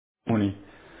Morning.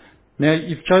 Now,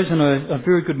 you've chosen a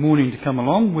very good morning to come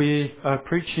along. We are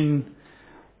preaching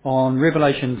on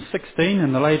Revelation 16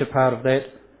 and the later part of that,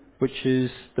 which is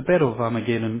the Battle of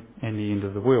Armageddon and the end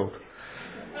of the world.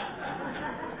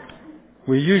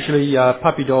 We're usually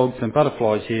puppy dogs and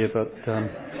butterflies here, but I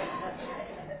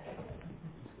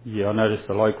noticed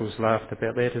the locals laughed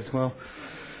about that as well.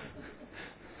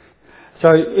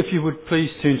 So, if you would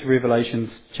please turn to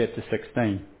Revelation chapter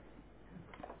 16.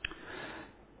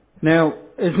 Now,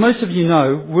 as most of you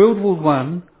know, World War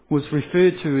I was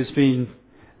referred to as being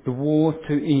the war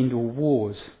to end all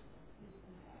wars.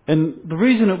 And the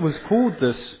reason it was called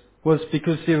this was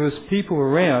because there was people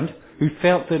around who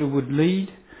felt that it would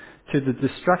lead to the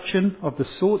destruction of the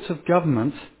sorts of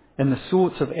governments and the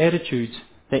sorts of attitudes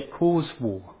that cause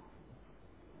war.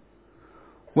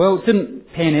 Well, it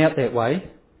didn't pan out that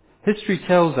way. History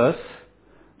tells us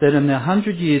that in the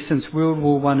 100 years since World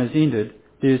War I has ended,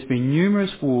 there's been numerous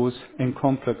wars and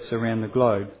conflicts around the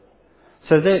globe.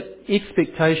 So that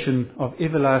expectation of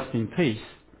everlasting peace,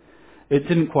 it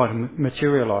didn't quite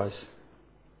materialise.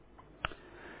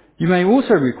 You may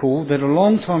also recall that a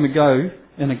long time ago,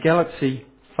 in a galaxy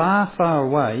far, far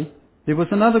away, there was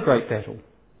another great battle.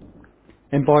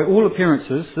 And by all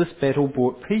appearances, this battle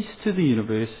brought peace to the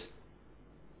universe,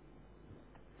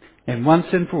 and once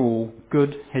and for all,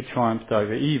 good had triumphed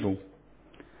over evil.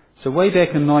 So way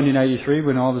back in 1983,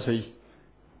 when I was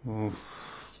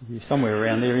somewhere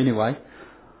around there anyway,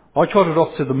 I trotted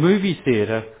off to the movie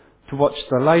theatre to watch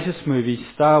the latest movie,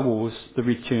 Star Wars: The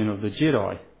Return of the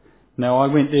Jedi. Now, I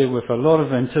went there with a lot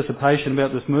of anticipation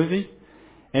about this movie,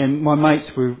 and my mates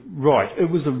were right.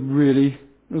 It was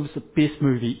the best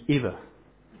movie ever.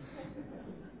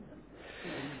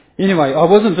 Anyway, I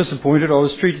wasn't disappointed. I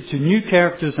was treated to new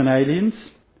characters and aliens,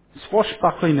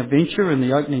 swashbuckling adventure in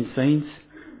the opening scenes,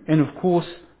 and of course,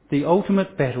 the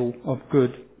ultimate battle of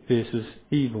good versus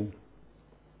evil.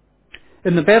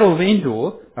 In the Battle of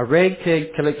Endor, a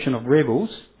ragtag collection of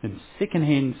rebels in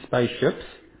second-hand spaceships,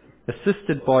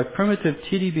 assisted by primitive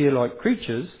teddy bear-like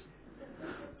creatures,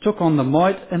 took on the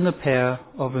might and the power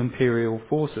of imperial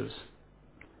forces.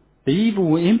 The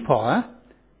evil empire,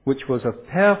 which was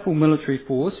a powerful military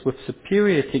force with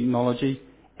superior technology,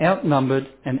 outnumbered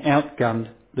and outgunned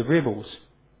the rebels.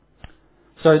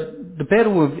 So the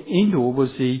Battle of Endor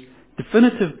was the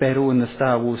definitive battle in the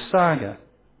Star Wars saga.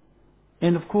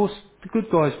 And of course, the good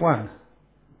guys won.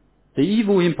 The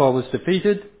evil empire was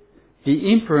defeated,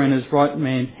 the Emperor and his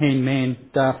right-hand man,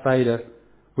 Darth Vader,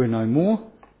 were no more.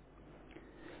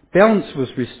 Balance was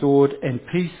restored and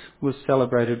peace was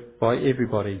celebrated by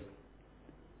everybody.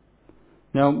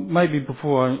 Now, maybe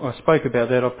before I spoke about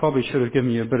that, I probably should have given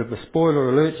you a bit of a spoiler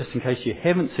alert just in case you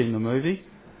haven't seen the movie.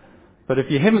 But if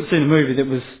you haven't seen a movie that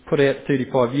was put out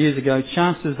 35 years ago,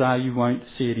 chances are you won't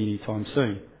see it anytime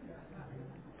soon.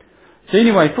 So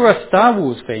anyway, for us Star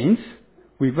Wars fans,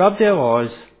 we rubbed our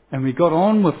eyes and we got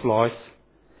on with life,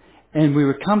 and we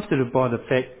were comforted by the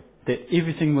fact that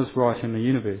everything was right in the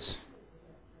universe.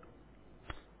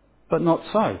 But not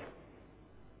so.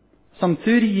 Some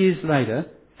 30 years later,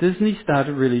 Disney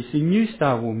started releasing new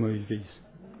Star Wars movies.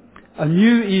 A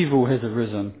new evil has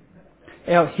arisen.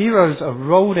 Our heroes are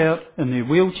rolled out in their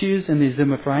wheelchairs and their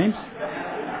Zimmer frames.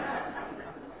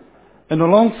 And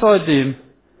alongside them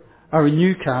are a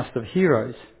new cast of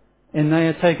heroes. And they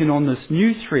are taking on this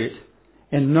new threat.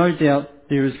 And no doubt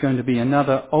there is going to be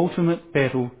another ultimate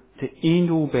battle to end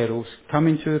all battles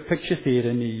coming to a picture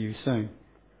theatre near you soon.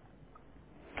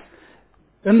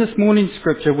 In this morning's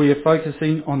scripture, we are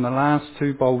focusing on the last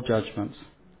two bowl judgments.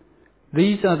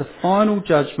 These are the final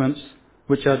judgments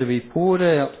which are to be poured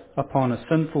out upon a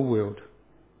sinful world.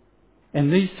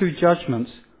 And these two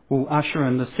judgments will usher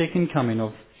in the second coming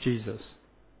of Jesus.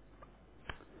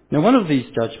 Now, one of these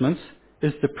judgments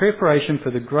is the preparation for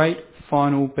the great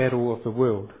final battle of the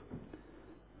world.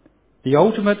 The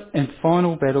ultimate and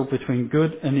final battle between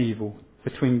good and evil,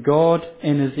 between God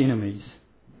and his enemies.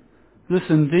 This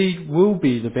indeed will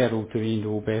be the battle to end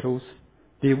all battles.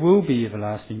 There will be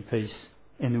everlasting peace,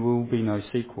 and there will be no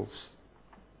sequels.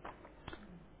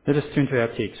 Let us turn to our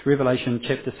text, Revelation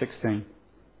chapter 16,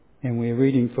 and we're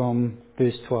reading from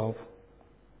verse 12.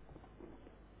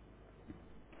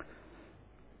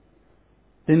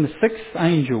 Then the sixth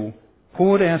angel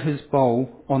poured out his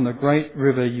bowl on the great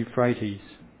river Euphrates,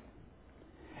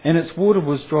 and its water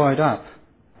was dried up,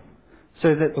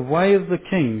 so that the way of the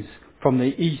kings from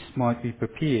the east might be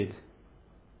prepared.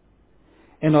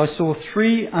 And I saw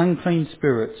three unclean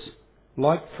spirits,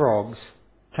 like frogs,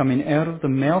 coming out of the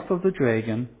mouth of the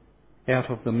dragon,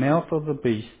 out of the mouth of the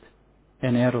beast,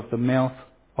 and out of the mouth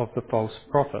of the false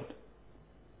prophet.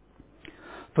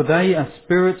 For they are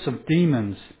spirits of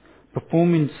demons,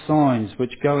 performing signs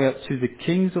which go out to the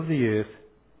kings of the earth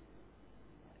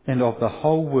and of the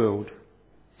whole world,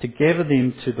 to gather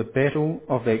them to the battle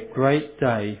of that great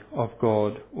day of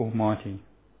God Almighty.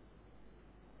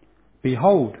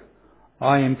 Behold,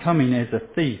 I am coming as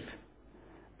a thief.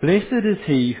 Blessed is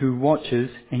he who watches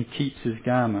and keeps his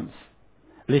garments,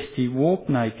 lest he walk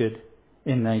naked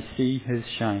and they see his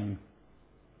shame.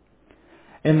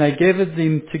 And they gathered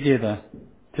them together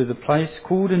to the place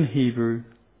called in Hebrew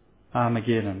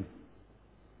Armageddon.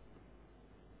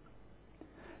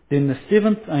 Then the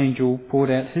seventh angel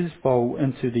poured out his bowl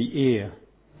into the air,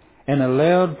 and a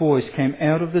loud voice came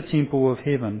out of the temple of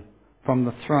heaven from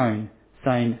the throne,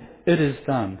 saying, "It is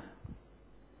done."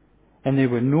 And there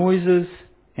were noises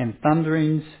and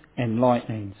thunderings and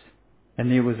lightnings,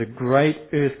 and there was a great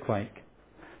earthquake,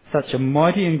 such a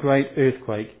mighty and great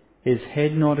earthquake as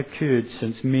had not occurred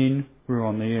since men were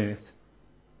on the earth.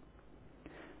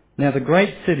 Now the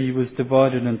great city was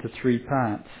divided into 3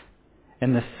 parts,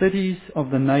 and the cities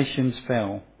of the nations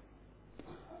fell.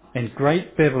 And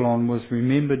great Babylon was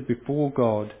remembered before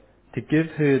God, to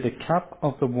give her the cup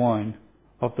of the wine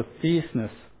of the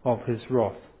fierceness of his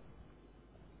wrath.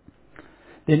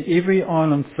 Then every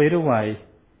island fled away,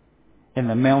 and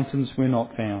the mountains were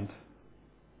not found.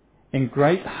 And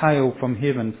great hail from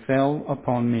heaven fell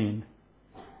upon men,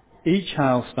 each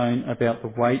hailstone about the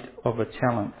weight of a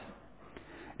talent.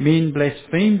 Men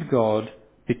blasphemed God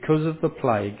because of the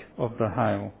plague of the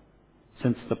hail,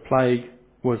 since the plague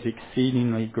was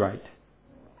exceedingly great.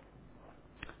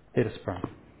 Let us pray.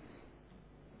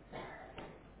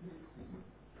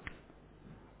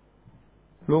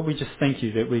 Lord, we just thank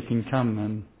you that we can come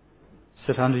and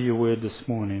sit under your word this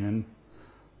morning. And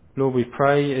Lord, we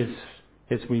pray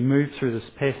as we move through this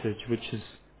passage, which is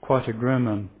quite a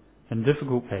grim and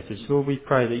difficult passage, Lord, we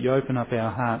pray that you open up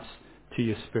our hearts to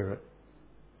your Spirit.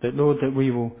 That, Lord, that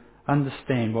we will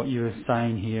understand what you are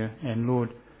saying here, and Lord,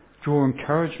 draw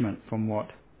encouragement from what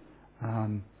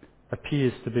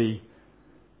appears to be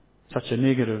such a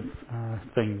negative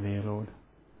thing there, Lord.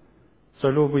 So,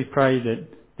 Lord, we pray that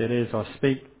as I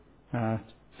speak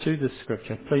to this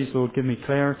scripture, please, Lord, give me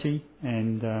clarity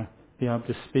and be able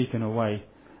to speak in a way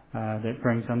that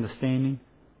brings understanding.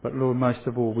 But, Lord, most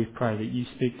of all, we pray that you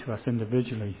speak to us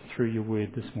individually through your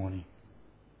word this morning.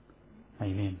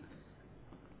 Amen.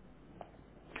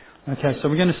 Okay, so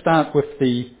we're going to start with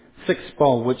the 6th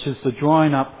bowl, which is the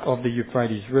drying up of the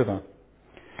Euphrates River.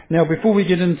 Now, before we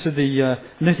get into the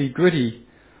nitty-gritty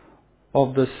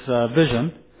of this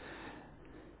vision,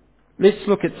 let's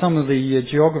look at some of the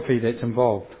geography that's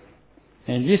involved.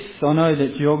 And yes, I know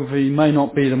that geography may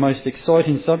not be the most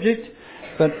exciting subject,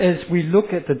 but as we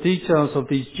look at the details of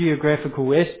these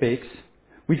geographical aspects,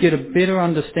 we get a better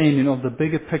understanding of the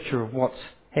bigger picture of what's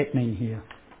happening here.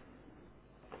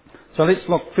 So let's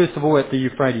look first of all at the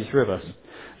Euphrates River.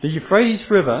 The Euphrates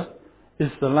River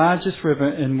is the largest river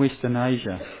in Western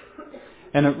Asia,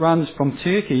 and it runs from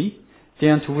Turkey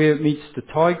down to where it meets the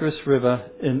Tigris River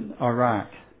in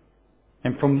Iraq.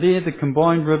 And from there the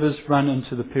combined rivers run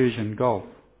into the Persian Gulf.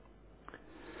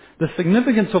 The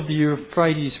significance of the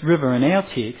Euphrates River in our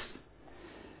text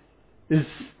is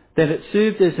that it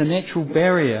served as a natural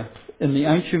barrier in the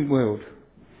ancient world.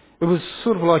 It was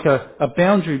sort of like a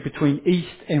boundary between east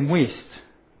and west.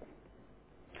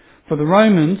 For the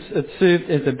Romans, it served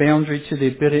as a boundary to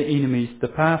their bitter enemies, the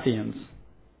Parthians.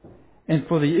 And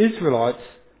for the Israelites,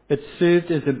 it served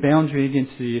as a boundary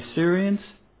against the Assyrians,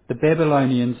 the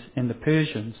Babylonians and the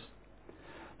Persians.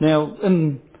 Now,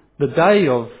 in the day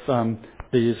of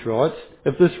the Israelites,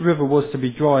 if this river was to be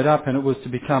dried up and it was to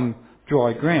become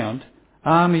dry ground,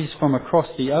 armies from across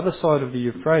the other side of the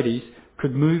Euphrates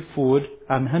could move forward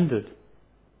unhindered.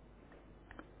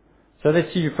 So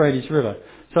that's the Euphrates River.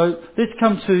 So let's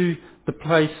come to the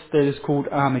place that is called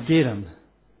Armageddon.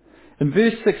 In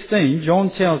verse 16,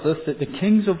 John tells us that the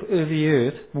kings of the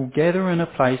earth will gather in a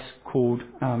place called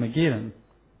Armageddon.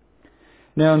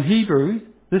 Now in Hebrew,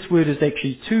 this word is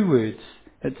actually 2 words.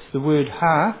 It's the word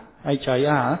Har,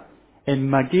 H-A-R, and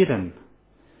Mageddon.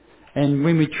 And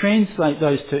when we translate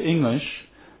those to English,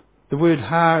 the word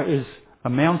Har is a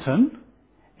mountain,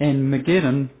 and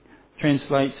Mageddon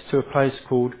translates to a place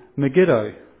called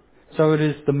Megiddo. So it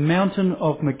is the mountain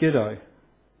of Megiddo.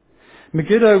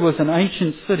 Megiddo was an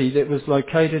ancient city that was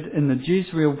located in the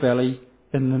Jezreel Valley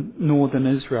in the northern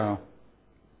Israel.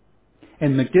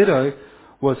 And Megiddo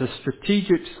was a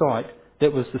strategic site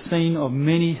that was the scene of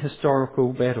many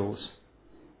historical battles.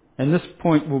 And this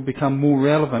point will become more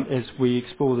relevant as we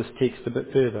explore this text a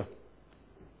bit further.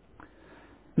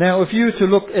 Now, if you were to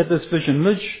look at this vision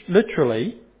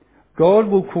literally, God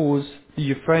will cause the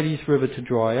Euphrates River to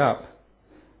dry up.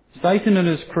 Satan and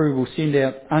his crew will send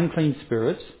out unclean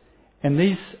spirits, and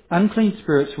these unclean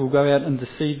spirits will go out and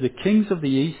deceive the kings of the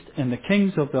east and the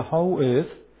kings of the whole earth.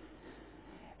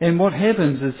 And what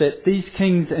happens is that these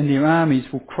kings and their armies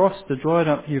will cross the dried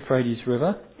up Euphrates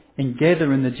River and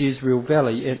gather in the Jezreel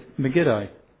Valley at Megiddo.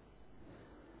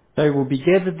 They will be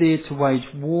gathered there to wage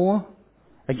war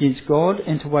against God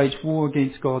and to wage war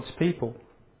against God's people.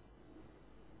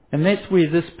 And that's where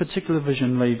this particular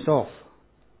vision leaves off.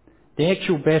 The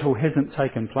actual battle hasn't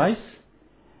taken place.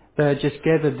 They are just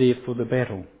gathered there for the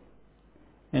battle.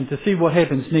 And to see what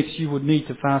happens next, you would need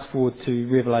to fast forward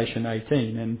to Revelation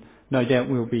 18, and no doubt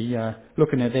we'll be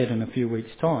looking at that in a few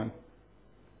weeks' time.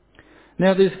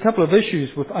 Now, there's a couple of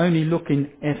issues with only looking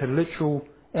at a literal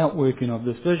outworking of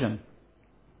this vision.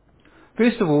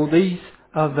 First of all, these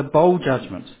are the bowl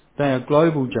judgments. They are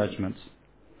global judgments.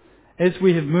 As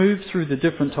we have moved through the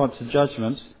different types of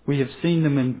judgments, we have seen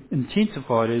them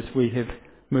intensified as we have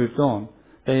moved on.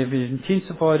 They have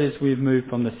intensified as we have moved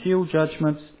from the seal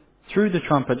judgments through the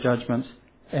trumpet judgments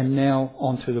and now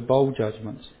onto the bowl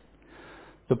judgments.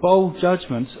 The bowl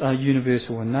judgments are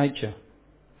universal in nature.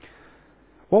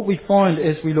 What we find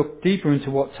as we look deeper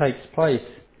into what takes place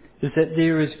is that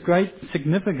there is great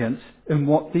significance in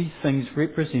what these things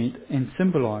represent and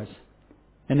symbolise.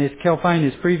 And as Calvin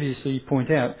has previously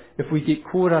pointed out, if we get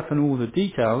caught up in all the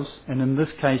details, and in this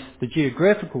case the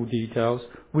geographical details,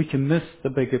 we can miss the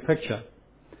bigger picture.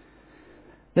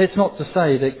 That's not to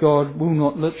say that God will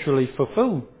not literally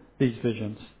fulfill these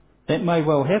visions. That may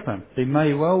well happen. There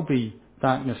may well be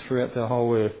darkness throughout the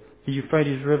whole earth. The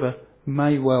Euphrates River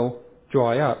may well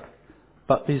dry up.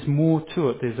 But there's more to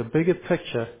it. There's a bigger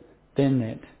picture than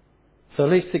that. So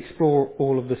let's explore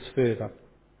all of this further.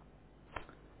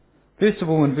 First of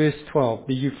all, in verse 12,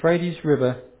 the Euphrates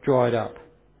River dried up.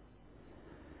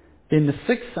 Then the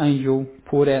sixth angel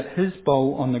poured out his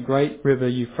bowl on the great river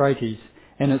Euphrates,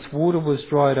 and its water was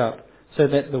dried up, so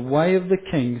that the way of the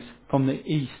kings from the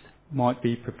east might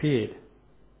be prepared.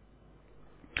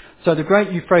 So the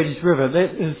great Euphrates River,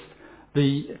 that is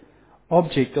the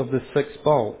object of the sixth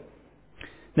bowl.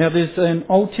 Now there's an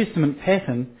Old Testament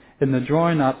pattern in the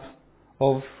drying up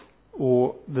of,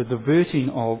 or the diverting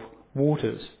of,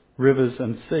 waters, rivers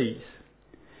and seas.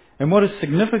 And what is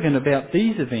significant about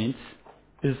these events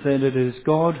is that it is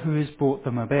God who has brought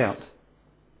them about.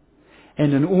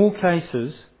 And in all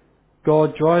cases,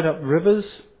 God dried up rivers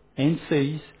and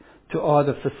seas to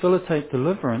either facilitate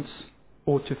deliverance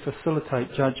or to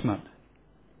facilitate judgment.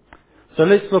 So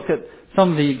let's look at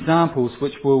some of the examples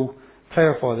which will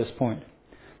clarify this point.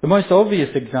 The most obvious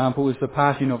example is the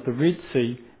parting of the Red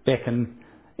Sea back in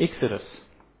Exodus.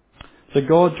 So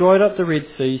God dried up the Red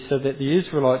Sea so that the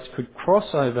Israelites could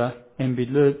cross over and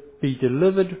be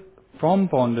delivered from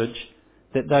bondage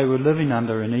that they were living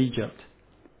under in Egypt.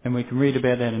 And we can read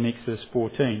about that in Exodus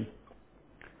 14.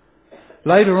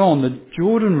 Later on, the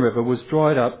Jordan River was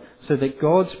dried up so that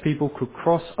God's people could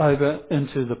cross over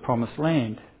into the promised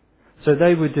land. So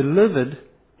they were delivered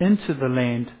into the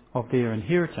land of their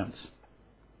inheritance.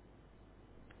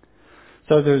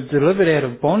 So they were delivered out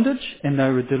of bondage and they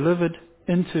were delivered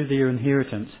into their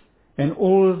inheritance. And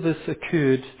all of this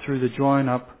occurred through the drying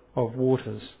up of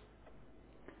waters.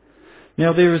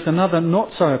 Now there is another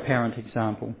not so apparent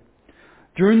example.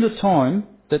 During the time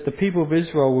that the people of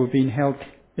Israel were being held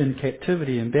in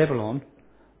captivity in Babylon,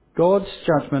 God's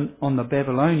judgment on the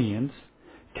Babylonians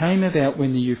came about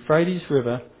when the Euphrates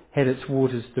River had its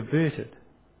waters diverted.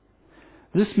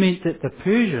 This meant that the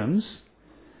Persians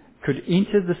could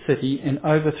enter the city and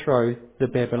overthrow the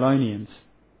Babylonians.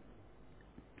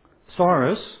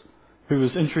 Cyrus, who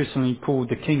was interestingly called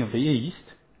the King of the East,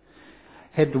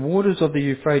 had the waters of the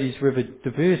Euphrates River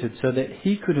diverted so that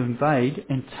he could invade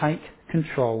and take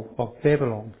control of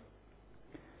Babylon.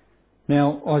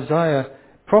 Now, Isaiah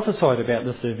prophesied about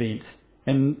this event,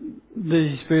 and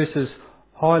these verses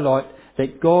highlight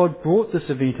that God brought this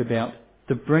event about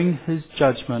to bring his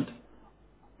judgment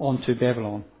onto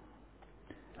Babylon.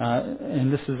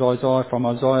 And this is Isaiah from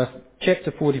Isaiah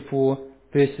chapter 44,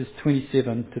 verses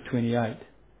 27 to 28.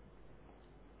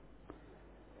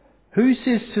 Who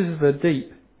says to the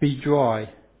deep, be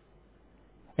dry,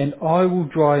 and I will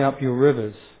dry up your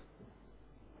rivers?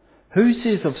 Who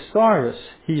says of Cyrus,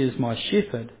 he is my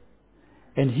shepherd,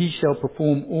 and he shall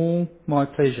perform all my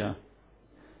pleasure?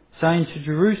 Saying to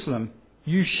Jerusalem,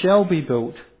 you shall be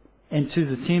built, and to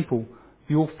the temple,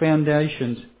 your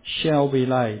foundations shall be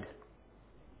laid.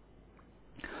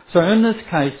 So in this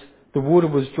case, the water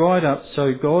was dried up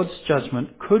so God's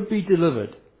judgment could be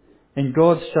delivered, and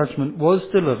God's judgment was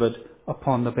delivered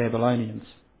upon the Babylonians.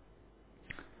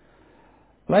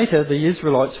 Later, the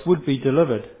Israelites would be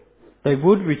delivered, They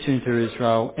would return to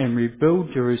Israel and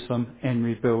rebuild Jerusalem and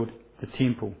rebuild the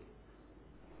temple.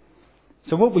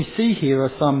 So what we see here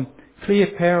are some clear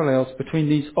parallels between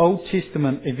these Old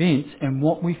Testament events and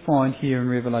what we find here in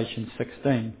Revelation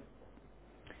 16.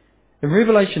 In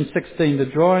Revelation 16, the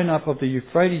drying up of the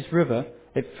Euphrates River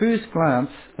at first glance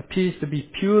appears to be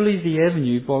purely the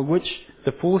avenue by which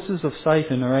the forces of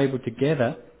Satan are able to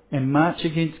gather and march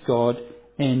against God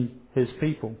and his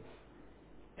people.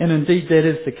 And indeed that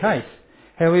is the case.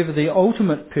 However, the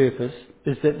ultimate purpose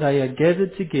is that they are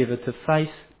gathered together to face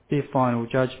their final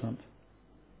judgment.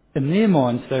 In their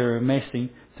minds they are amassing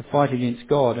to fight against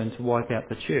God and to wipe out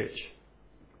the church.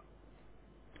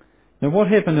 Now what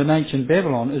happened in ancient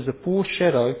Babylon is a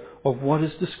foreshadow of what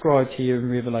is described here in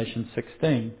Revelation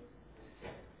 16.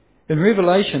 In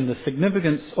Revelation, the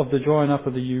significance of the drying up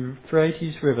of the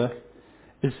Euphrates River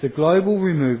is the global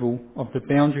removal of the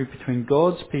boundary between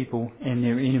God's people and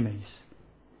their enemies.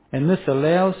 And this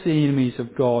allows the enemies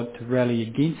of God to rally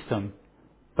against him,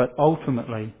 but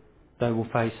ultimately they will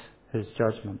face his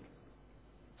judgment.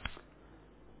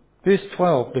 Verse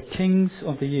 12, the kings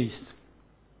of the east.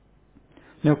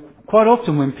 Now, quite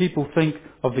often when people think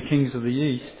of the kings of the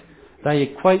east, they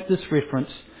equate this reference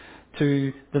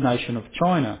to the nation of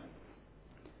China.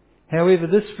 However,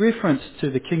 this reference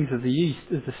to the kings of the east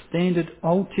is a standard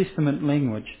Old Testament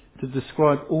language to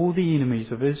describe all the enemies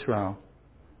of Israel,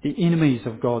 the enemies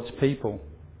of God's people.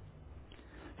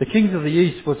 The kings of the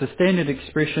east was a standard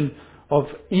expression of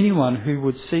anyone who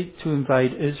would seek to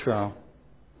invade Israel.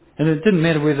 And it didn't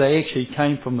matter whether they actually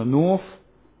came from the north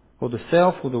or the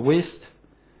south or the west.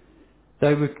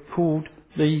 They were called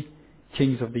the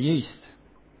kings of the east.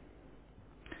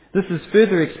 This is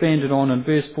further expanded on in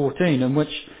verse 14, in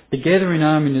which the gathering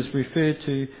army is referred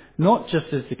to not just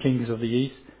as the kings of the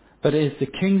east, but as the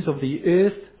kings of the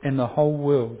earth and the whole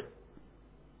world.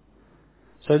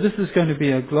 So this is going to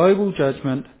be a global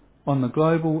judgment on the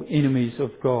global enemies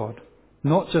of God,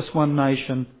 not just one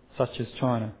nation such as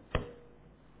China.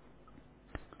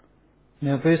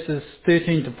 Now verses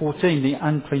 13 to 14, the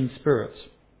unclean spirits.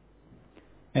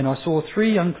 And I saw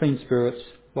 3 unclean spirits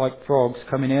like frogs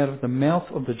coming out of the mouth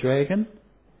of the dragon,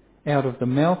 out of the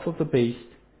mouth of the beast,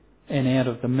 and out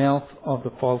of the mouth of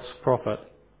the false prophet.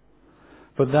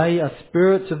 For they are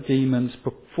spirits of demons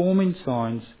performing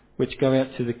signs which go out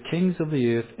to the kings of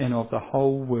the earth and of the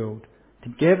whole world, to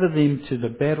gather them to the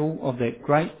battle of that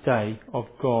great day of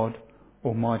God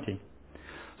Almighty.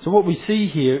 So what we see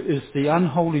here is the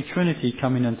unholy trinity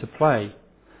coming into play.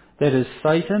 That is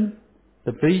Satan,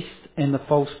 the beast, and the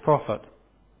false prophet.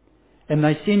 And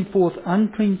they send forth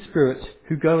unclean spirits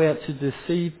who go out to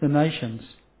deceive the nations.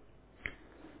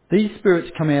 These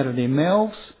spirits come out of their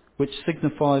mouths, which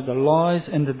signify the lies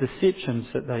and the deceptions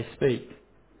that they speak.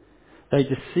 They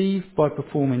deceive by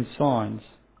performing signs.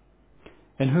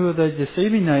 And who are they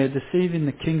deceiving? They are deceiving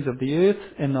the kings of the earth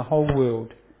and the whole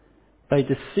world. They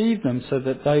deceive them so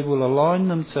that they will align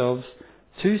themselves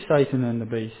to Satan and the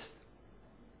beast.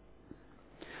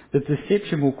 The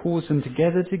deception will cause them to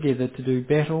gather together to do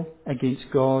battle against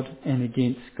God and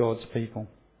against God's people.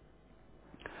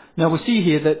 Now we see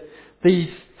here that these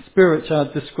spirits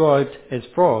are described as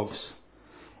frogs.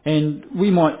 And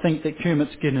we might think that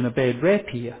Kermit's getting a bad rap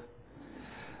here.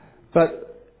 But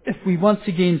if we once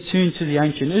again turn to the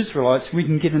ancient Israelites, we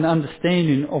can get an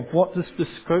understanding of what this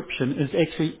description is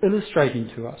actually illustrating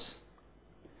to us.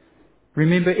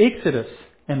 Remember Exodus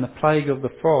and the plague of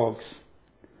the frogs.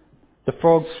 The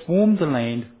frogs swarmed the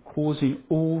land, causing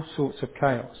all sorts of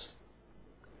chaos.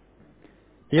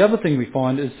 The other thing we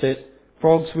find is that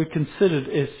frogs were considered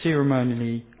as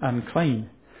ceremonially unclean.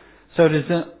 So it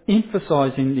is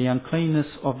emphasising the uncleanness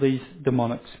of these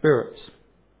demonic spirits.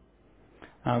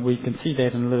 We can see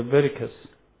that in Leviticus.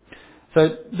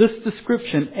 So this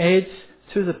description adds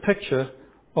to the picture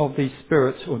of these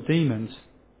spirits or demons.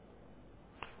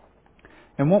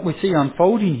 And what we see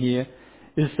unfolding here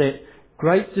is that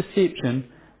great deception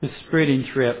is spreading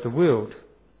throughout the world.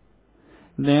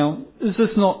 Now, is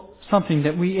this not something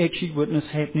that we actually witness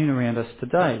happening around us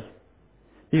today?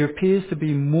 There appears to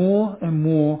be more and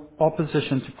more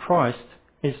opposition to Christ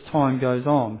as time goes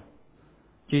on.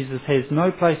 Jesus has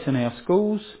no place in our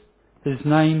schools. His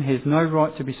name has no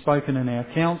right to be spoken in our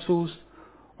councils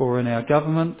or in our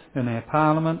government, in our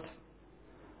parliament.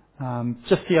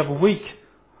 Just the other week,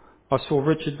 I saw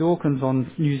Richard Dawkins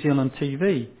on New Zealand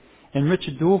TV. And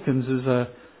Richard Dawkins is a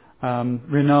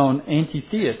renowned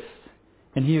anti-theist.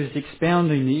 And he was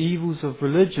expounding the evils of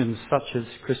religions such as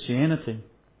Christianity.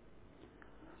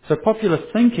 So popular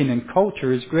thinking and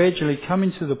culture is gradually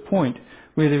coming to the point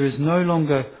where there is no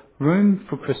longer room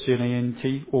for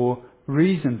Christianity or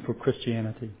reason for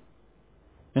Christianity.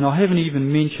 And I haven't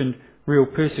even mentioned real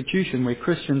persecution where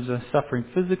Christians are suffering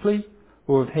physically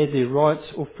or have had their rights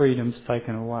or freedoms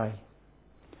taken away.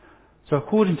 So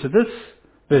according to this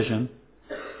vision,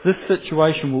 this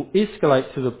situation will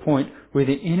escalate to the point where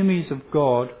the enemies of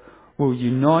God will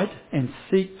unite and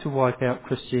seek to wipe out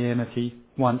Christianity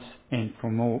once and for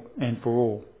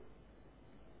all.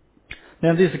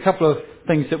 Now there's a couple of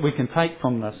things that we can take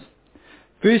from this.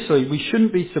 Firstly, we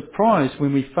shouldn't be surprised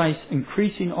when we face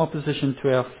increasing opposition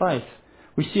to our faith.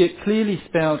 We see it clearly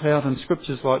spelled out in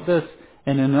scriptures like this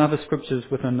and in other scriptures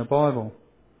within the Bible.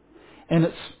 And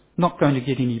it's not going to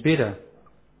get any better.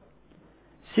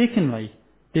 Secondly,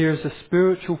 there is a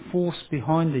spiritual force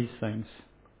behind these things.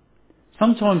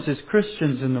 Sometimes as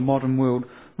Christians in the modern world,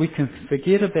 we can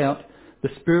forget about the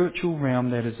spiritual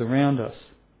realm that is around us.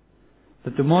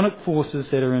 The demonic forces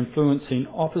that are influencing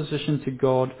opposition to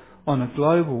God on a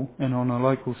global and on a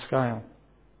local scale.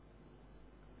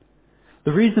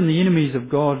 The reason the enemies of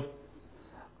God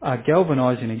are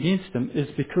galvanizing against him is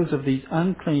because of these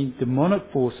unclean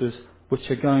demonic forces which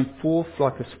are going forth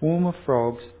like a swarm of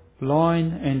frogs,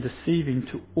 lying and deceiving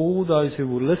to all those who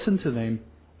will listen to them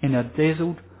and are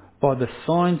dazzled by the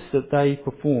signs that they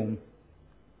perform.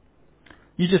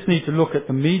 You just need to look at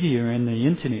the media and the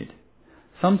internet.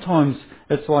 Sometimes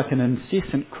it's like an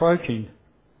incessant croaking,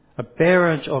 a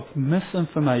barrage of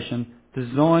misinformation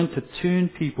designed to turn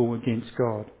people against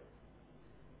God.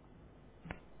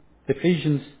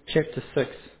 Ephesians chapter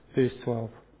 6, verse 12.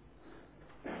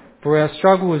 For our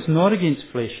struggle is not against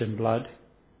flesh and blood,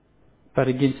 but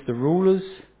against the rulers,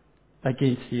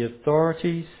 against the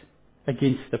authorities,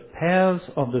 against the powers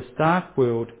of this dark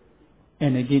world,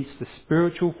 and against the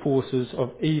spiritual forces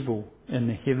of evil in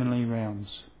the heavenly realms.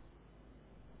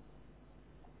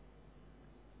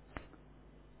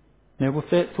 Now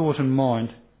with that thought in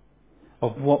mind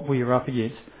of what we are up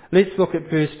against, let's look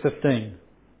at verse 15.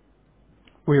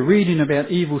 We're reading about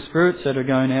evil spirits that are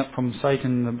going out from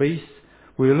Satan and the beast.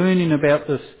 We're learning about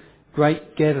this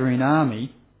great gathering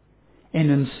army.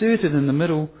 And inserted in the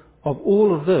middle of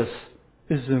all of this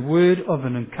is the word of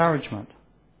an encouragement.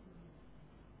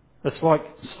 It's like,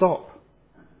 stop.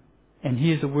 And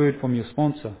here's a word from your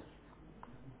sponsor.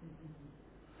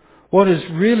 What is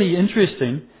really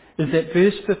interesting is that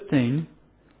verse 15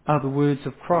 are the words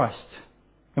of Christ.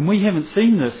 And we haven't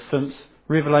seen this since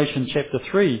Revelation chapter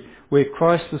 3, where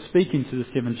Christ was speaking to the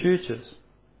 7 churches.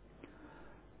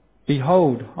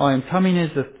 Behold, I am coming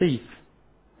as a thief.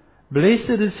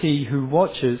 Blessed is he who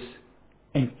watches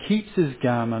and keeps his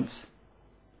garments,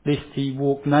 lest he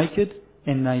walk naked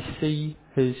and they see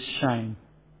his shame.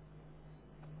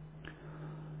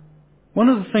 One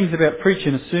of the things about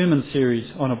preaching a sermon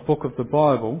series on a book of the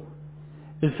Bible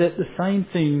is that the same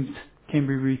themes can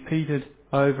be repeated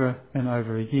over and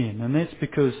over again. And that's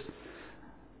because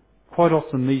quite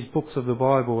often these books of the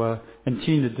Bible are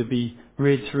intended to be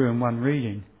read through in one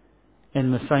reading,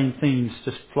 and the same themes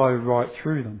just flow right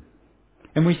through them.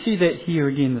 And we see that here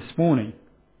again this morning.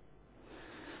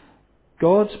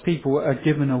 God's people are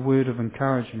given a word of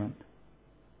encouragement.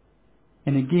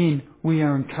 And again, we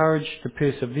are encouraged to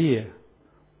persevere.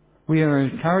 We are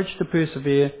encouraged to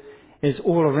persevere as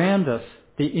all around us,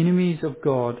 the enemies of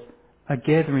God are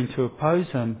gathering to oppose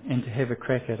him and to have a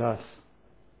crack at us.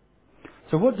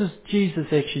 So what does Jesus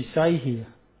actually say here?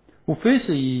 Well,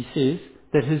 firstly, he says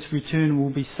that his return will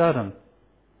be sudden.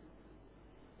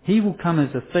 He will come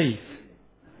as a thief.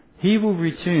 He will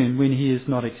return when he is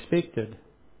not expected.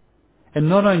 And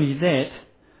not only that,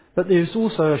 but there's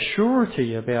also a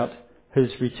surety about his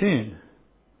return.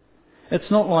 It's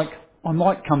not like, I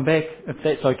might come back if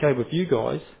that's okay with you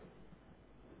guys.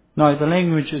 No, the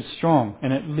language is strong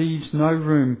and it leaves no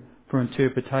room for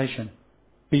interpretation.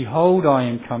 Behold, I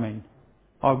am coming.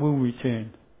 I will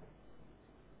return.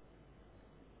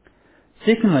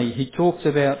 Secondly, he talks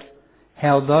about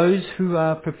how those who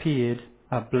are prepared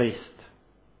are blessed.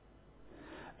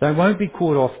 They won't be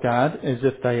caught off guard as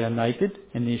if they are naked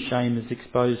and their shame is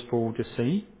exposed for all to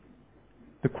see.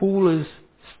 The call is,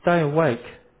 stay awake.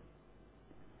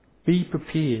 Be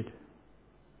prepared.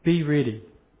 Be ready.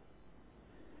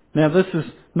 Now this is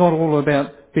not all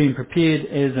about being prepared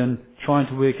as in trying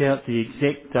to work out the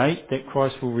exact date that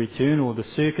Christ will return or the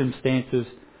circumstances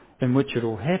in which it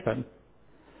will happen.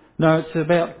 No, it's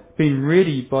about being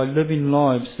ready by living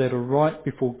lives that are right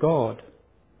before God.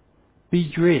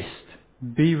 Be dressed.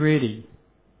 Be ready.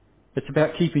 It's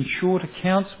about keeping short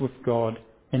accounts with God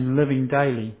and living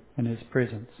daily in his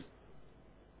presence.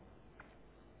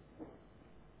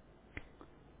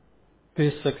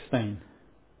 Verse 16.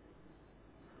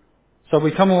 So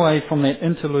we come away from that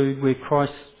interlude where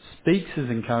Christ speaks his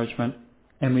encouragement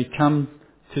and we come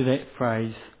to that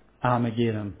phrase,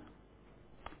 Armageddon.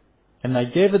 And they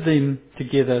gathered them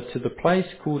together to the place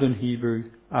called in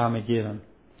Hebrew Armageddon.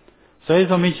 So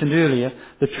as I mentioned earlier,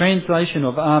 the translation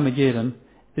of Armageddon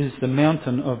is the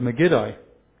mountain of Megiddo.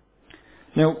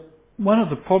 Now, one of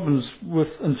the problems with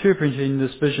interpreting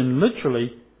this vision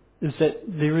literally is that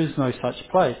there is no such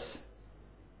place.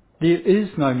 There is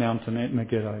no mountain at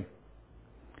Megiddo.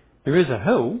 There is a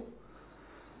hill.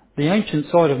 The ancient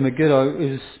site of Megiddo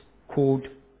is called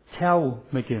Tel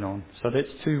Megiddon. So that's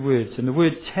two words. And the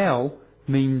word Tel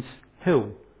means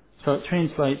hill. So it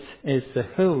translates as the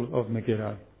hill of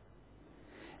Megiddo.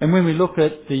 And when we look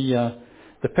at the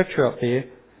picture up there,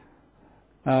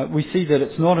 we see that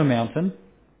it's not a mountain.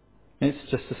 It's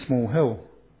just a small hill.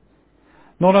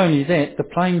 Not only that, the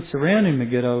plain surrounding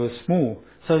Megiddo is small.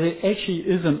 So there actually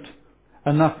isn't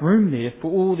enough room there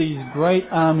for all these great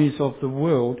armies of the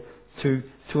world to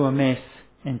amass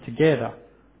and to gather.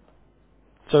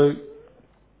 So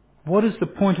what is the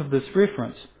point of this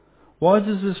reference? Why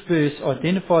does this verse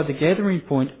identify the gathering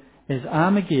point as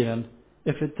Armageddon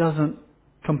if it doesn't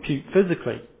compute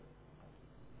physically?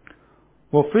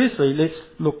 Well, firstly, let's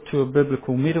look to a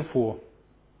biblical metaphor.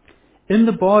 In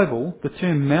the Bible, the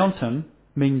term mountain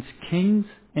means kings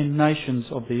and nations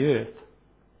of the earth.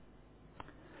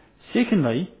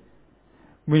 Secondly,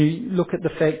 we look at the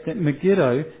fact that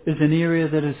Megiddo is an area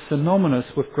that is synonymous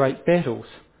with great battles.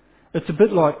 It's a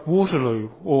bit like Waterloo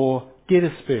or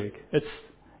Gettysburg.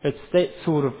 It's that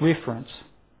sort of reference.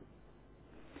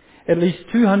 At least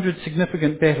 200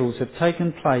 significant battles have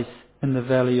taken place in the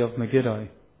valley of Megiddo.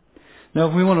 Now,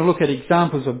 if we want to look at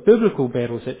examples of biblical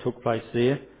battles that took place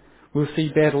there, we'll see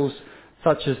battles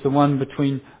such as the one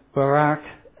between Barak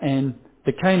and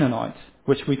the Canaanites,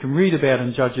 which we can read about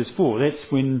in Judges 4.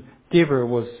 That's when Deborah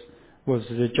was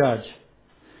the judge.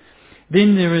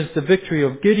 Then there is the victory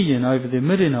of Gideon over the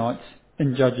Midianites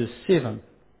in Judges 7.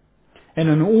 And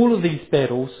in all of these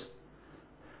battles,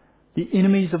 the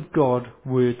enemies of God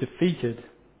were defeated.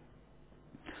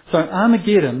 So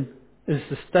Armageddon is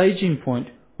the staging point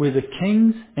where the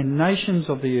kings and nations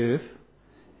of the earth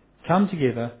come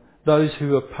together. Those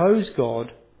who oppose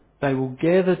God, they will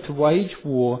gather to wage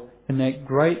war in that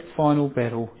great final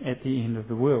battle at the end of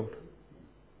the world.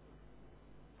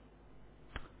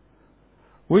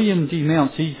 William D.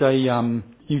 Mounce, he's a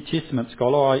New Testament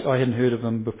scholar. I hadn't heard of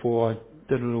him before I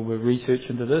did a little bit of research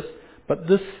into this. But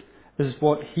this is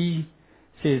what he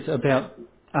says about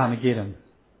Armageddon.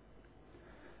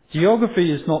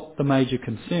 Geography is not the major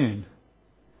concern.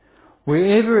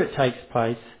 Wherever it takes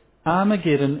place,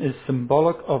 Armageddon is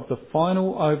symbolic of the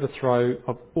final overthrow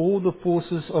of all the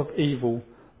forces of evil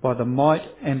by the might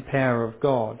and power of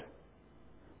God.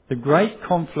 The great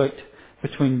conflict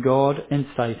between God and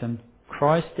Satan,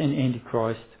 Christ and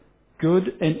Antichrist,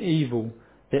 good and evil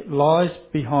that lies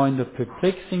behind the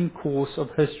perplexing course of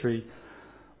history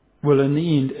will in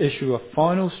the end issue a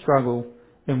final struggle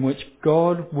in which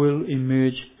God will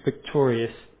emerge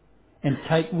victorious and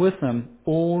take with him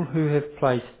all who have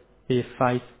placed their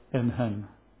faith in him.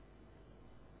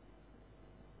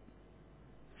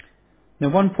 Now,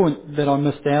 one point that I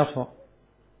missed out on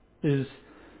is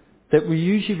that we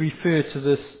usually refer to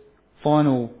this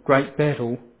final great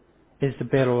battle as the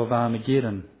Battle of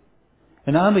Armageddon.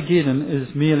 And Armageddon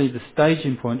is merely the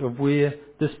staging point of where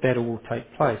this battle will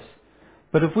take place.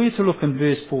 But if we're to look in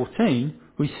verse 14,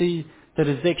 we see that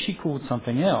it's actually called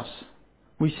something else.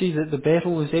 We see that the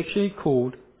battle is actually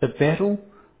called the Battle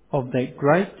of that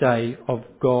great day of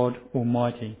God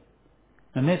Almighty.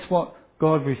 And that's what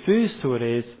God refers to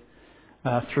it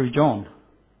as through John.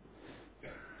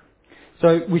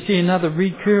 So we see another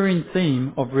recurring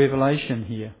theme of Revelation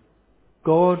here.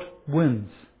 God wins.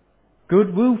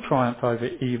 Good will triumph over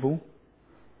evil.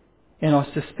 And I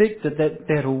suspect that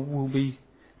battle will be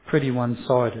pretty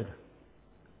one-sided.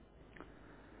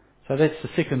 So that's the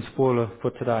second spoiler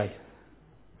for today.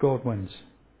 God wins.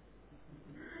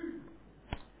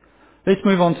 Let's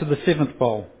move on to the seventh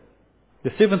bowl.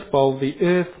 The seventh bowl, the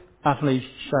earth utterly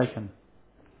shaken.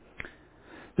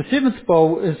 The seventh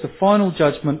bowl is the final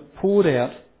judgment poured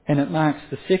out, and it marks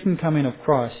the second coming of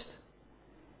Christ.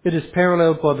 It is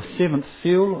paralleled by the seventh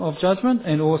seal of judgment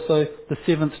and also the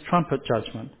seventh trumpet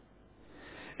judgment.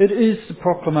 It is the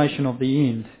proclamation of the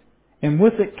end, and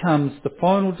with it comes the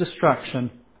final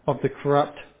destruction of the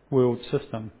corrupt world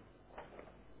system.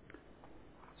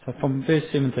 So from verse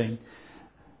 17,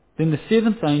 then the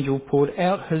seventh angel poured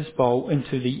out his bowl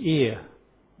into the air,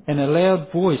 and a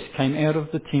loud voice came out of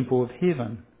the temple of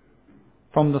heaven,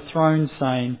 from the throne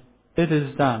saying, "It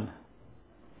is done."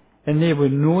 And there were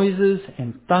noises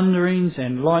and thunderings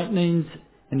and lightnings,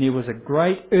 and there was a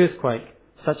great earthquake,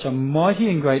 such a mighty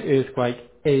and great earthquake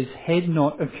as had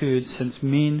not occurred since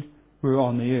men were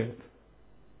on the earth.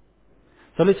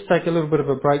 So let's take a little bit of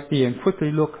a break there and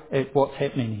quickly look at what's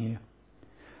happening here.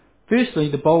 Firstly,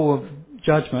 the bowl of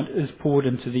judgment is poured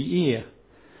into the air.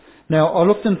 Now, I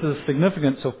looked into the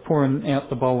significance of pouring out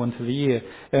the bowl into the air,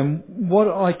 and what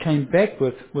I came back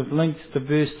with was links to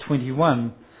verse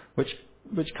 21,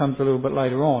 which comes a little bit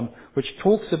later on, which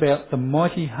talks about the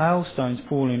mighty hailstones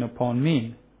falling upon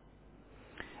men.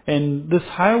 And this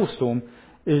hailstorm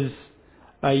is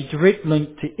a direct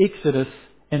link to Exodus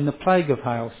and the plague of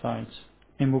hailstones,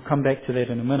 and we'll come back to that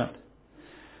in a minute.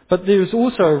 But there is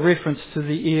also a reference to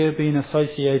the air being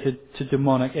associated to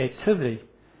demonic activity.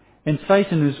 And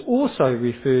Satan is also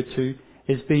referred to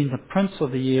as being the prince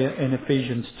of the air in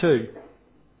Ephesians 2.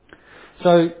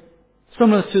 So,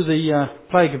 similar to the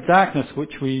plague of darkness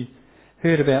which we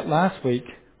heard about last week,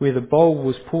 where the bowl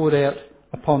was poured out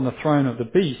upon the throne of the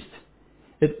beast,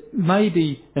 it may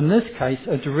be, in this case,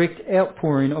 a direct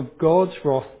outpouring of God's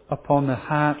wrath upon the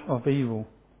heart of evil.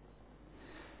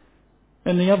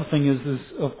 And the other thing is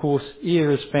of course,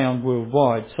 air is found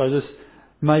worldwide, so this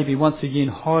may be once again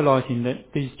highlighting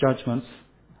that these judgments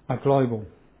are global.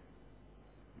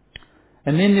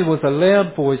 And then there was a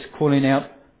loud voice calling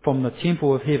out from the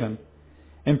temple of heaven,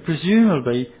 and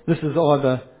presumably this is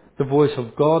either the voice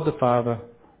of God the Father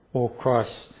or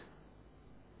Christ.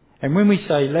 And when we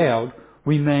say loud,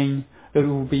 we mean it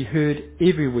will be heard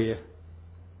everywhere.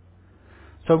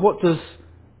 So what does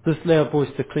this loud voice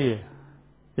declare?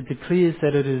 It declares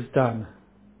that it is done.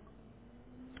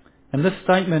 And this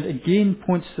statement again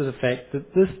points to the fact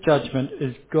that this judgment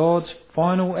is God's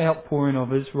final outpouring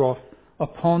of his wrath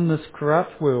upon this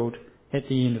corrupt world at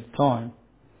the end of time.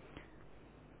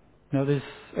 Now there's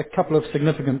a couple of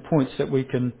significant points that we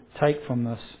can take from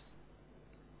this.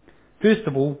 First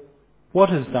of all,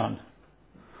 what is done?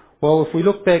 Well, if we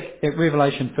look back at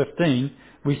Revelation 15,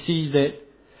 we see that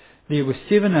there were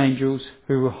 7 angels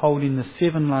who were holding the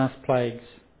 7 last plagues,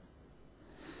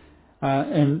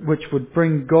 and which would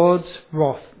bring God's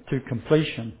wrath to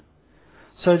completion.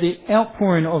 So the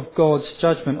outpouring of God's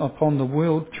judgment upon the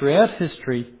world throughout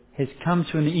history has come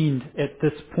to an end at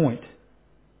this point.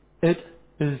 It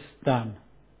is done.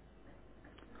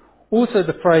 Also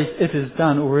the phrase "it is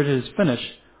done" or "it is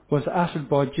finished" was uttered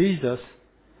by Jesus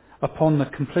upon the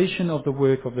completion of the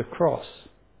work of the cross.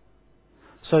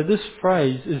 So this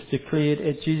phrase is declared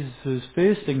at Jesus'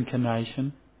 first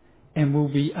incarnation and will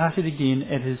be uttered again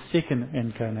at his second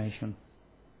incarnation.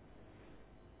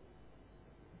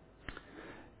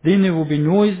 Then there will be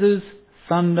noises,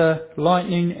 thunder,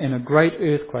 lightning, and a great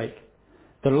earthquake,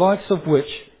 the likes of which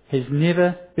has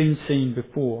never been seen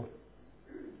before.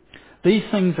 These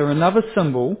things are another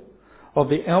symbol of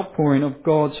the outpouring of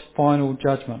God's final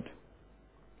judgment.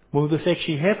 Will this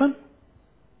actually happen?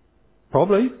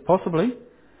 Probably, possibly.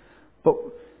 But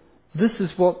this is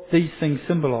what these things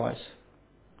symbolise.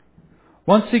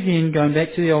 Once again, going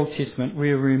back to the Old Testament, we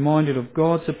are reminded of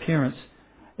God's appearance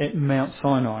at Mount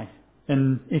Sinai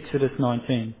in Exodus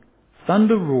 19.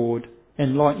 Thunder roared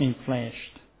and lightning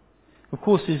flashed. Of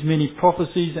course, there's many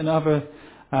prophecies and other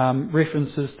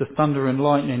references to thunder and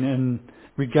lightning in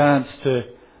regards to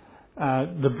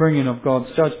the bringing of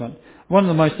God's judgment. One of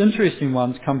the most interesting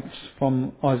ones comes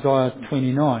from Isaiah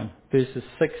 29, verses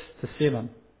 6 to 7.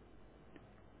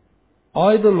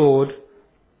 I, the Lord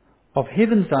of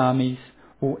heaven's armies,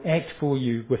 will act for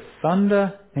you with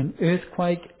thunder and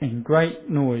earthquake and great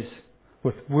noise,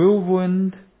 with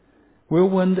whirlwind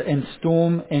and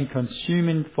storm and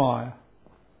consuming fire.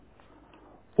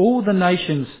 All the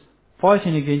nations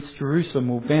fighting against Jerusalem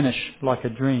will vanish like a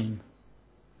dream.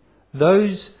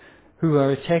 Those who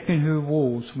are attacking her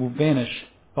walls will vanish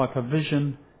like a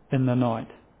vision in the night.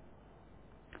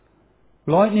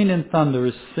 Lightning and thunder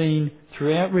is seen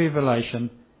throughout Revelation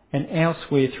and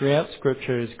elsewhere throughout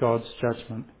Scripture as God's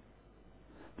judgment.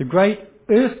 The great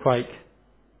earthquake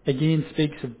again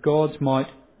speaks of God's might,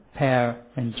 power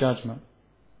and judgment.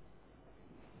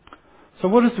 So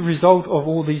what is the result of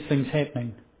all these things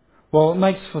happening? Well, it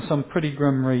makes for some pretty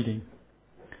grim reading.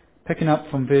 Picking up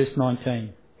from verse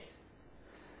 19.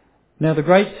 Now the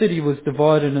great city was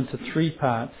divided into 3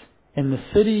 parts, and the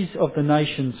cities of the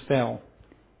nations fell.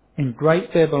 And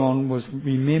great Babylon was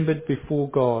remembered before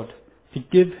God, to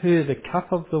give her the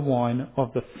cup of the wine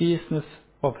of the fierceness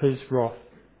of his wrath.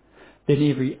 Then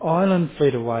every island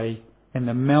fled away, and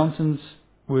the mountains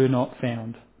were not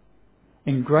found.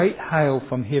 And great hail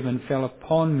from heaven fell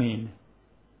upon men,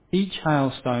 each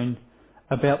hailstone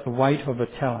about the weight of a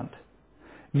talent.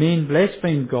 Men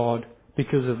blasphemed God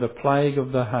because of the plague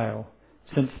of the hail,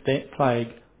 since that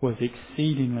plague was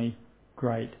exceedingly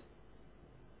great.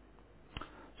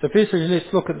 So firstly,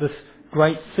 let's look at this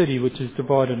great city which is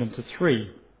divided into three.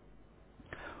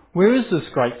 Where is this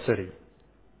great city?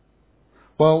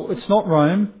 Well, it's not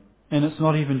Rome and it's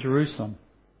not even Jerusalem.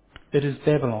 It is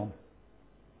Babylon.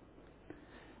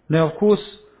 Now, of course,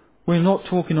 we're not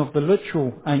talking of the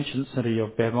literal ancient city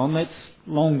of Babylon. That's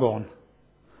long gone.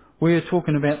 We're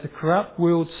talking about the corrupt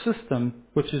world system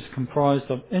which is comprised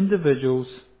of individuals,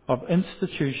 of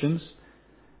institutions,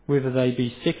 whether they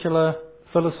be secular,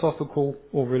 philosophical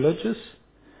or religious.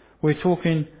 We're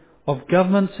talking of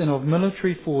governments and of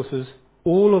military forces,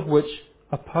 all of which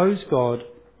oppose God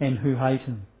and who hate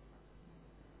Him.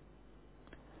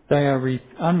 They are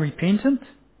unrepentant,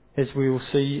 as we will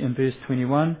see in verse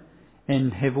 21,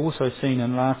 and have also seen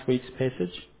in last week's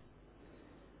passage.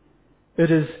 It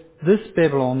is this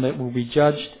Babylon that will be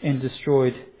judged and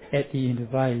destroyed at the end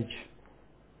of age.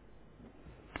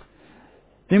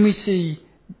 Then we see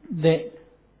that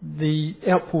the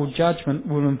outpoured judgment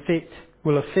will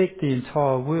affect the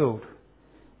entire world.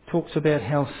 It talks about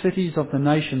how cities of the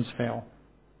nations fell.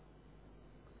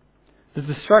 The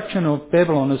destruction of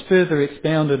Babylon is further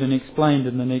expounded and explained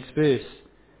in the next verse.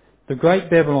 The great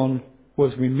Babylon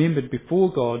was remembered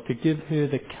before God to give her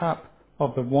the cup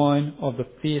of the wine of the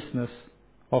fierceness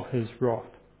of His wrath.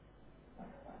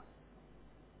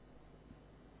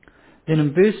 Then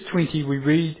in verse 20 we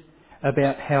read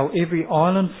about how every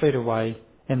island fled away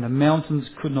and the mountains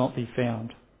could not be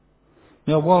found.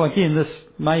 Now, while again this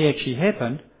may actually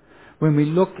happen, when we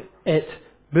look at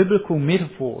biblical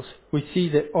metaphors, we see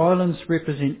that islands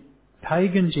represent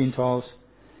pagan Gentiles,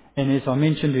 and as I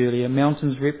mentioned earlier,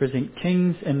 mountains represent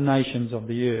kings and nations of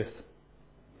the earth.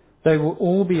 They will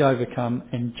all be overcome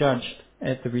and judged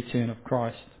at the return of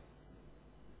Christ.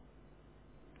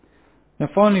 Now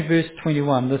finally, verse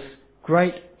 21, this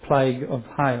great plague of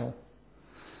hail.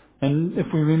 And if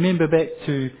we remember back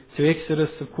to Exodus,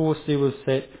 of course, there was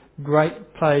that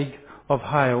great plague of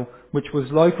hail which was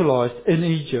localised in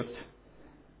Egypt.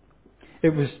 It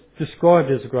was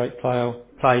described as a great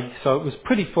plague, so it was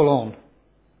pretty full on.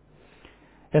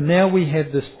 And now we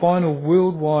have this final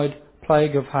worldwide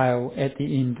plague of hail at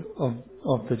the end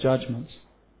of the judgments.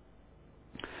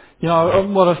 You know,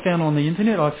 what I found on the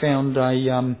internet, I found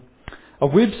a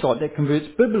website that converts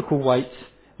biblical weights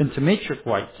into metric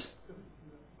weights,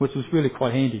 which was really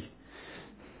quite handy.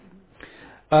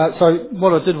 So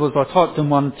what I did was I typed in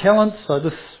 1 talent,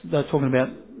 so they're talking about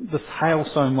this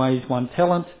hailstone weighs 1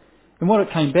 talent, and what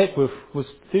it came back with was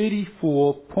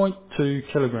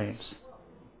 34.2 kilograms.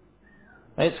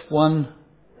 That's one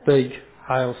big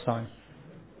hailstone.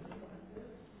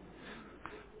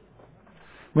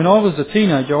 When I was a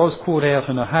teenager, I was caught out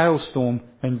in a hailstorm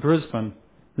in Brisbane.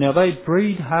 Now they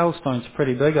breed hailstones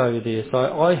pretty big over there,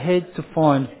 so I had to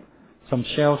find some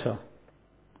shelter.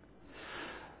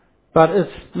 But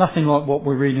it's nothing like what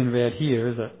we're reading about here,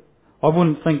 is it? I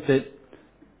wouldn't think that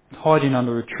hiding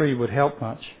under a tree would help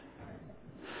much.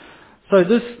 So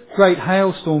this great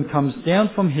hailstorm comes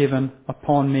down from heaven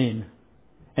upon men.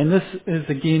 And this is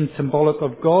again symbolic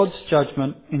of God's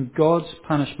judgment and God's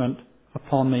punishment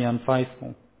upon the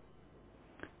unfaithful.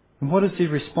 And what is their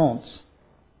response?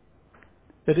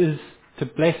 It is to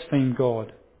blaspheme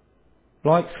God.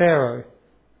 Like Pharaoh,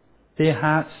 their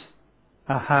hearts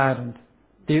are hardened.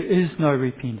 There is no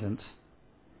repentance.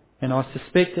 And I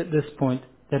suspect at this point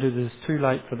that it is too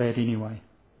late for that anyway.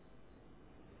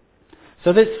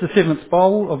 So that's the seventh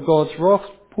bowl of God's wrath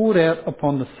poured out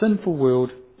upon the sinful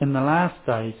world in the last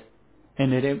days,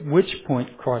 and at which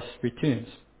point Christ returns.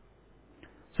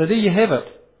 So there you have it.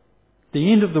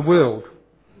 The end of the world.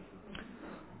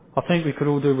 I think we could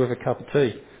all do with a cup of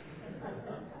tea.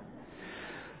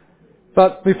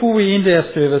 But before we end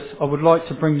our service, I would like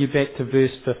to bring you back to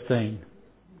verse 15.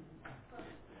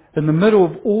 In the middle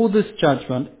of all this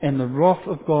judgment and the wrath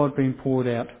of God being poured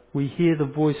out, we hear the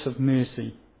voice of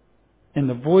mercy. And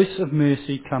the voice of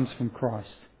mercy comes from Christ.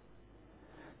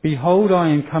 Behold, I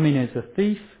am coming as a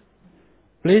thief.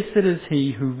 Blessed is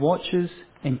he who watches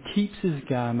and keeps his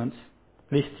garments,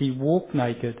 lest he walk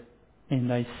naked and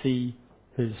they see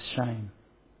his shame.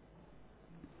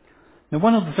 Now,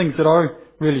 one of the things that I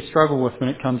really struggle with when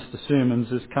it comes to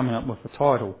sermons is coming up with a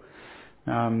title.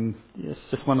 It's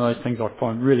just one of those things I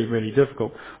find really, really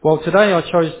difficult. Well, today I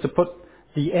chose to put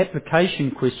the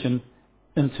application question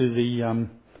into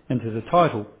the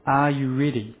title. Are you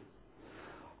ready?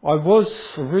 I was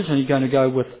originally going to go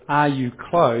with Are you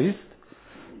clothed?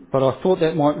 But I thought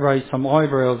that might raise some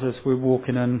eyebrows as we're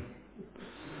walking in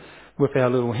with our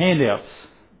little handouts.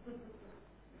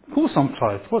 Of course I'm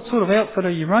clothed. What sort of outfit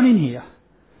are you running here?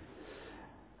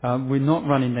 We're not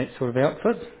running that sort of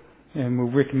outfit, and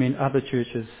we'll recommend other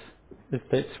churches if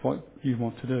that's what you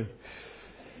want to do.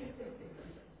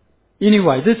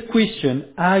 Anyway, this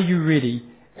question, are you ready,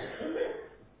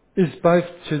 is both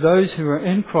to those who are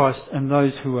in Christ and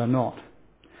those who are not.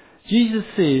 Jesus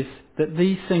says that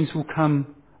these things will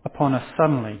come upon us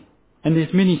suddenly. And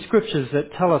there's many scriptures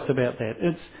that tell us about that.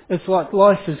 It's like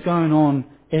life is going on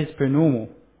as per normal,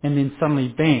 and then suddenly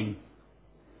bang.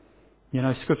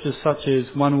 Scriptures such as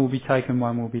one will be taken,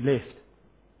 one will be left.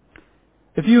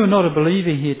 If you are not a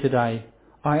believer here today,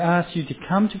 I ask you to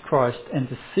come to Christ and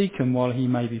to seek Him while He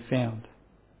may be found.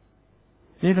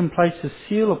 Let Him place a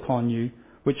seal upon you,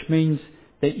 which means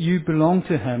that you belong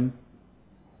to Him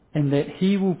and that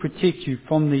He will protect you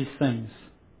from these things.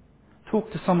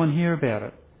 Talk to someone here about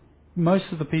it. Most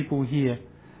of the people here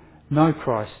know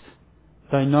Christ.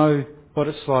 They know what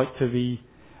it's like to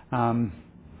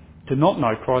not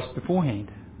know Christ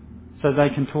beforehand. So they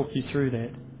can talk you through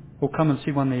that. Or come and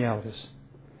see one of the elders.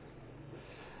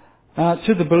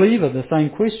 To the believer, the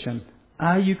same question.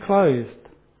 Are you clothed?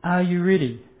 Are you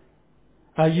ready?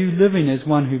 Are you living as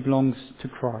one who belongs to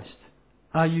Christ?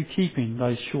 Are you keeping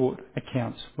those short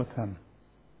accounts with Him?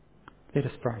 Let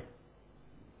us pray.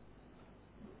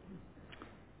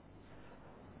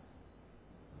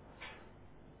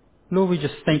 Lord, we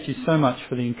just thank you so much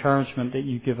for the encouragement that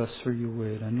you give us through your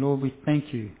word. And Lord, we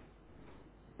thank you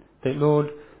that, Lord,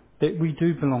 that we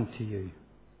do belong to you.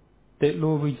 That,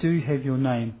 Lord, we do have your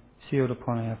name sealed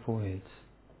upon our foreheads.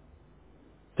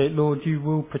 That, Lord, you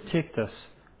will protect us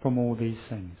from all these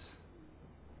things.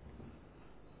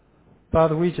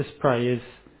 Father, we just pray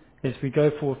as we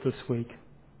go forth this week,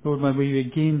 Lord, may we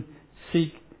again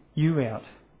seek you out.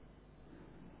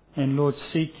 And Lord,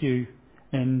 seek you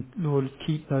and Lord,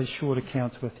 keep those short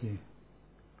accounts with you.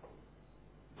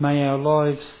 May our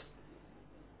lives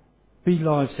be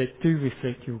lives that do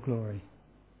reflect your glory.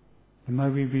 And may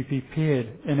we be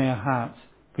prepared in our hearts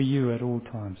for you at all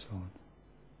times, Lord.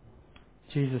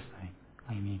 In Jesus' name,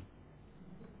 amen.